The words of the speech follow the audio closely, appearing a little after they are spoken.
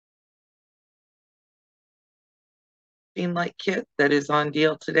light kit that is on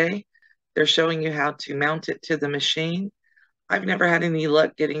deal today. They're showing you how to mount it to the machine. I've never had any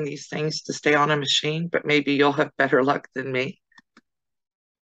luck getting these things to stay on a machine, but maybe you'll have better luck than me.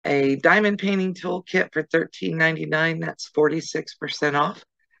 A diamond painting tool kit for $13.99. That's 46% off.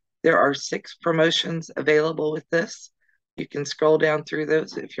 There are 6 promotions available with this. You can scroll down through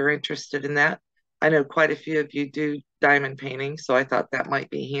those if you're interested in that. I know quite a few of you do diamond painting, so I thought that might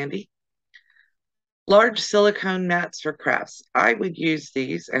be handy. Large silicone mats for crafts. I would use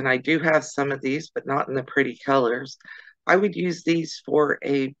these, and I do have some of these, but not in the pretty colors. I would use these for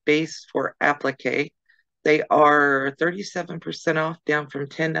a base for applique. They are 37% off, down from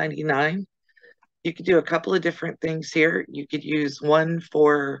 $10.99. You could do a couple of different things here. You could use one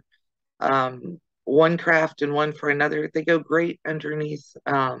for one craft and one for another. They go great underneath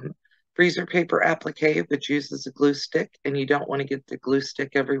freezer paper applique, which uses a glue stick, and you don't want to get the glue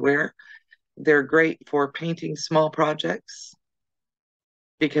stick everywhere. They're great for painting small projects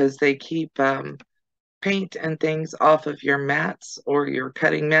because they keep paint and things off of your mats or your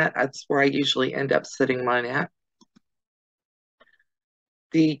cutting mat. That's where I usually end up sitting mine at.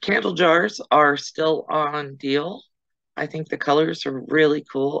 The candle jars are still on deal. I think the colors are really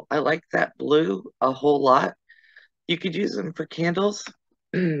cool. I like that blue a whole lot. You could use them for candles,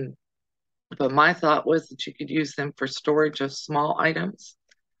 but my thought was that you could use them for storage of small items.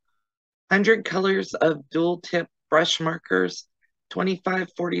 100 colors of dual tip brush markers,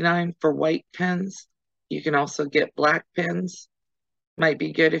 $25.49 for white pens. You can also get black pens. Might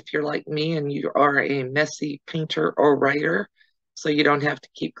be good if you're like me and you are a messy painter or writer, so you don't have to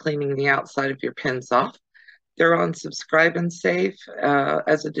keep cleaning the outside of your pens off. They're on Subscribe and Save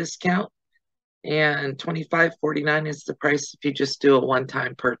as a discount, and $25.49 is the price if you just do a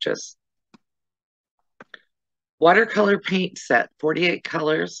one-time purchase. Watercolor paint set, 48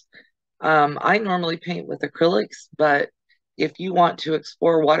 colors. I normally paint with acrylics, but if you want to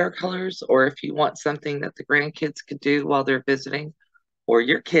explore watercolors, or if you want something that the grandkids could do while they're visiting, or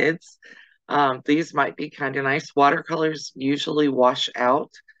your kids, these might be kind of nice. Watercolors usually wash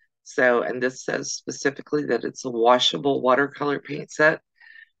out. So, and this says specifically that it's a washable watercolor paint set.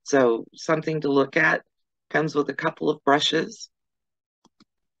 So something to look at. Comes with a couple of brushes.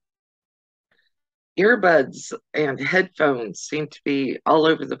 Earbuds and headphones seem to be all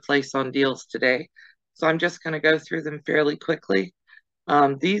over the place on deals today. So I'm just going to go through them fairly quickly.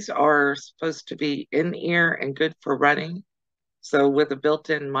 These are supposed to be in-ear and good for running. So with a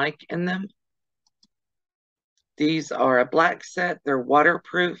built-in mic in them. These are a black set. They're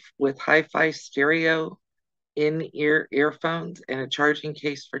waterproof with hi-fi stereo in-ear earphones and a charging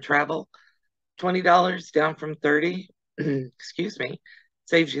case for travel. $20 down from $30. Excuse me.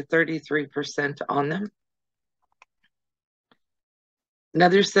 Saves you 33% on them.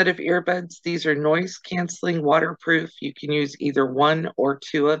 Another set of earbuds. These are noise canceling, waterproof. You can use either one or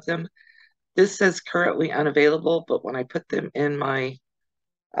two of them. This says currently unavailable, but when I put them in my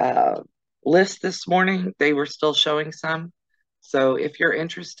list this morning, they were still showing some. So if you're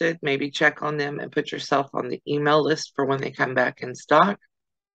interested, maybe check on them and put yourself on the email list for when they come back in stock.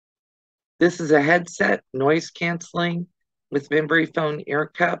 This is a headset, noise canceling with memory foam ear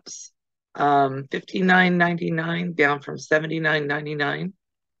cups. $59.99 down from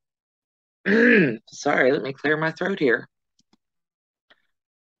 $79.99. Sorry, let me clear my throat here.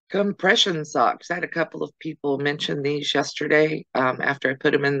 Compression socks. I had a couple of people mention these yesterday after I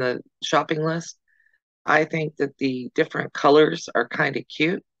put them in the shopping list. I think that the different colors are kind of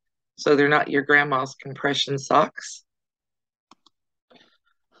cute. So they're not your grandma's compression socks.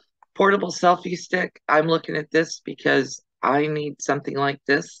 Portable selfie stick. I'm looking at this because I need something like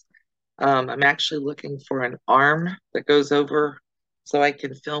this. I'm actually looking for an arm that goes over so I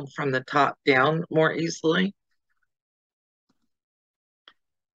can film from the top down more easily.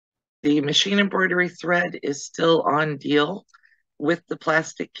 The machine embroidery thread is still on deal with the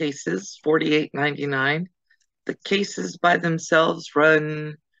plastic cases, $48.99. The cases by themselves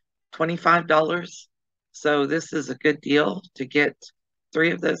run $25. So this is a good deal to get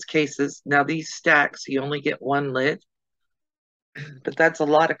 3 of those cases. Now these stacks, you only get 1 lid, but that's a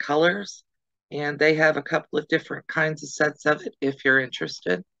lot of colors. And they have a couple of different kinds of sets of it if you're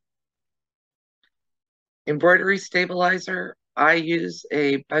interested. Embroidery stabilizer. I use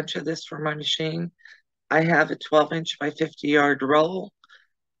a bunch of this for my machine. I have a 12-inch by 50-yard roll.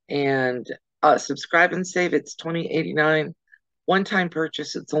 And Subscribe and Save, it's $20.89. One-time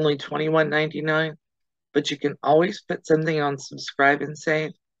purchase, it's only $21.99. But you can always put something on Subscribe and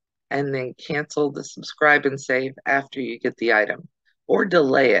Save and then cancel the Subscribe and Save after you get the item. Or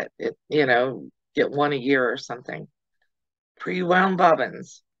delay it, get 1 a year or something. Pre-wound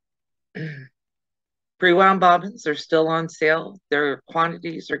bobbins. Pre-wound bobbins are still on sale. Their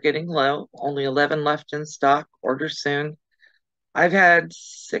quantities are getting low. Only 11 left in stock. Order soon. I've had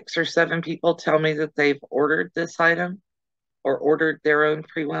 6 or 7 people tell me that they've ordered this item or ordered their own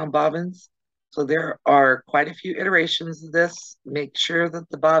pre-wound bobbins. So there are quite a few iterations of this. Make sure that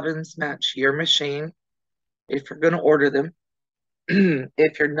the bobbins match your machine if you're going to order them.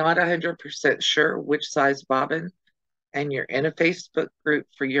 If you're not 100% sure which size bobbin and you're in a Facebook group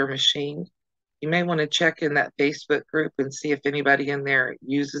for your machine, you may want to check in that Facebook group and see if anybody in there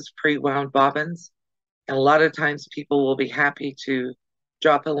uses pre-wound bobbins. And a lot of times people will be happy to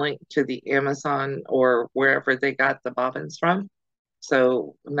drop a link to the Amazon or wherever they got the bobbins from.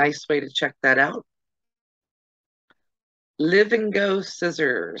 So nice way to check that out. Live and Go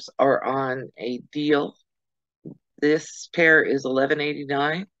scissors are on a deal. This pair is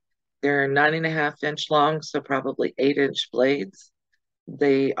 $11.89. They're 9.5-inch long, so probably 8-inch blades.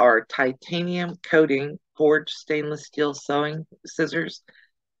 They are titanium coating forged stainless steel sewing scissors,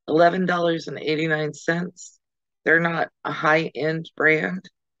 $11.89. They're not a high-end brand.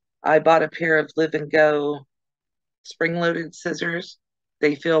 I bought a pair of Live and Go spring-loaded scissors.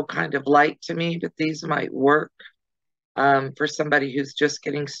 They feel kind of light to me, but these might work for somebody who's just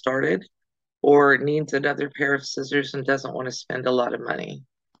getting started or needs another pair of scissors and doesn't want to spend a lot of money.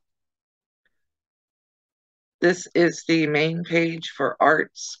 This is the main page for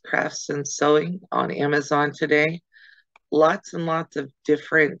arts, crafts, and sewing on Amazon today. Lots and lots of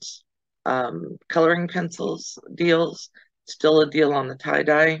different coloring pencils deals. Still a deal on the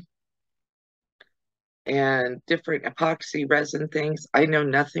tie-dye. And different epoxy resin things. I know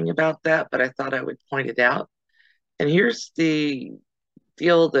nothing about that, but I thought I would point it out. And here's the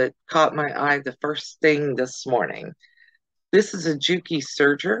deal that caught my eye the first thing this morning. This is a Juki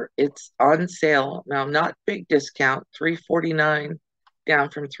Serger. It's on sale. Now, not big discount, $3.49 down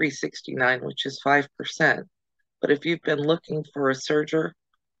from $3.69, which is 5%. But if you've been looking for a Serger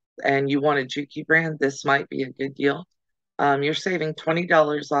and you want a Juki brand, this might be a good deal. You're saving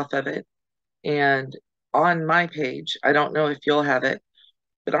 $20 off of it. And on my page, I don't know if you'll have it,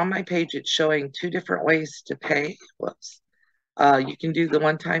 but on my page, it's showing 2 different ways to pay. Whoops. You can do the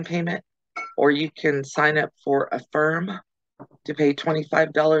one-time payment, or you can sign up for a firm to pay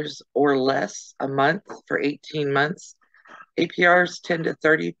 $25 or less a month for 18 months. APRs 10 to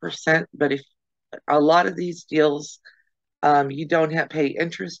 30%, but if a lot of these deals, you don't have to pay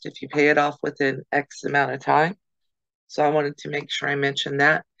interest if you pay it off within X amount of time. So I wanted to make sure I mentioned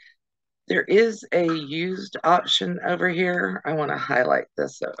that. There is a used option over here. I want to highlight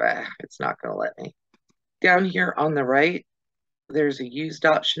this. So, it's not going to let me. Down here on the right, there's a used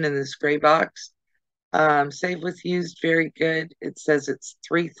option in this gray box. Save with used, very good. It says it's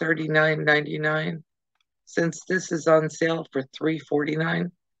 $339.99. Since this is on sale for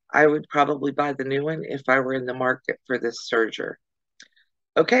 $349, I would probably buy the new one if I were in the market for this Serger.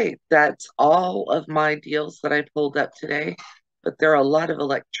 Okay, that's all of my deals that I pulled up today, but there are a lot of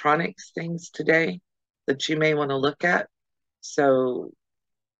electronics things today that you may want to look at. So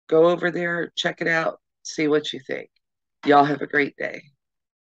go over there, check it out, see what you think. Y'all have a great day.